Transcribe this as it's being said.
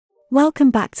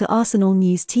Welcome back to Arsenal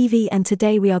News TV, and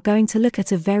today we are going to look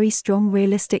at a very strong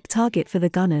realistic target for the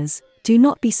Gunners. Do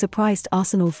not be surprised,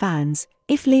 Arsenal fans,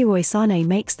 if Leroy Sane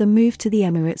makes the move to the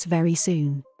Emirates very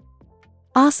soon.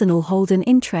 Arsenal hold an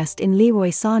interest in Leroy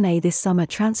Sane this summer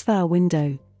transfer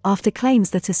window, after claims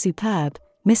that a superb,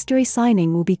 mystery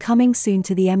signing will be coming soon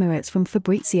to the Emirates from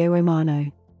Fabrizio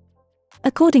Romano.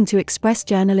 According to Express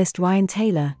journalist Ryan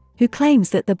Taylor, who claims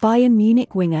that the Bayern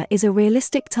Munich winger is a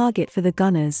realistic target for the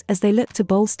Gunners as they look to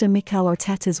bolster Mikel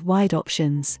Arteta's wide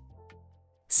options.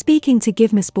 Speaking to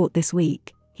Give Me Sport this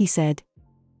week, he said,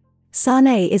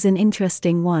 "Sane is an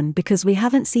interesting one because we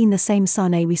haven't seen the same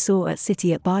Sane we saw at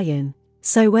City at Bayern,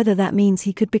 so whether that means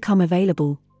he could become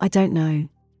available, I don't know.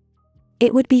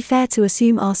 It would be fair to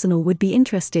assume Arsenal would be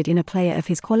interested in a player of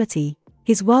his quality,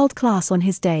 his world class on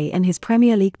his day and his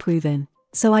Premier League proven.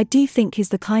 So I do think he's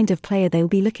the kind of player they'll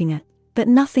be looking at, but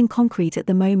nothing concrete at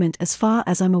the moment as far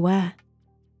as I'm aware."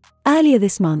 Earlier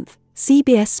this month,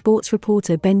 CBS Sports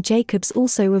reporter Ben Jacobs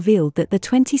also revealed that the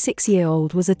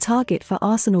 26-year-old was a target for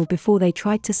Arsenal before they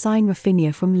tried to sign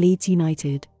Rafinha from Leeds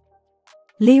United.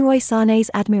 Leroy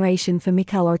Sane's admiration for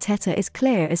Mikel Arteta is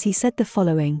clear as he said the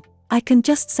following: "I can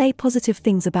just say positive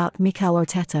things about Mikel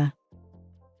Arteta.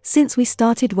 Since we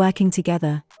started working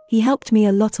together, he helped me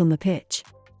a lot on the pitch.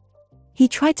 He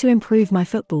tried to improve my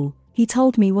football, he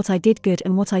told me what I did good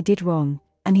and what I did wrong,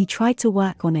 and he tried to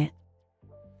work on it.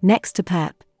 Next to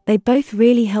Pep, they both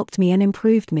really helped me and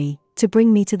improved me, to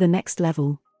bring me to the next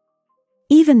level.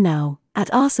 Even now,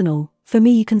 at Arsenal, for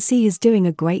me you can see he's doing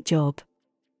a great job.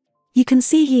 You can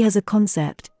see he has a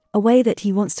concept, a way that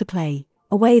he wants to play,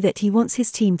 a way that he wants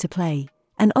his team to play,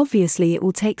 and obviously it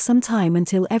will take some time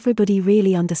until everybody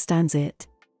really understands it.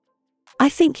 I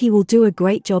think he will do a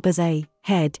great job as a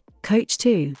head coach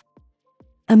too."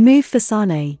 A move for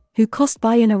Sane, who cost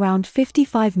Bayern around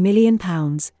 £55 million,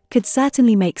 could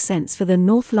certainly make sense for the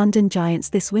North London Giants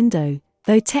this window,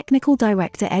 though technical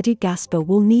director Edu Gasper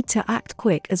will need to act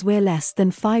quick as we're less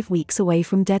than 5 weeks away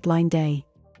from deadline day.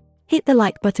 Hit the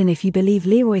like button if you believe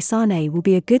Leroy Sane will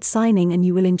be a good signing, and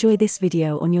you will enjoy this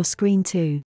video on your screen too.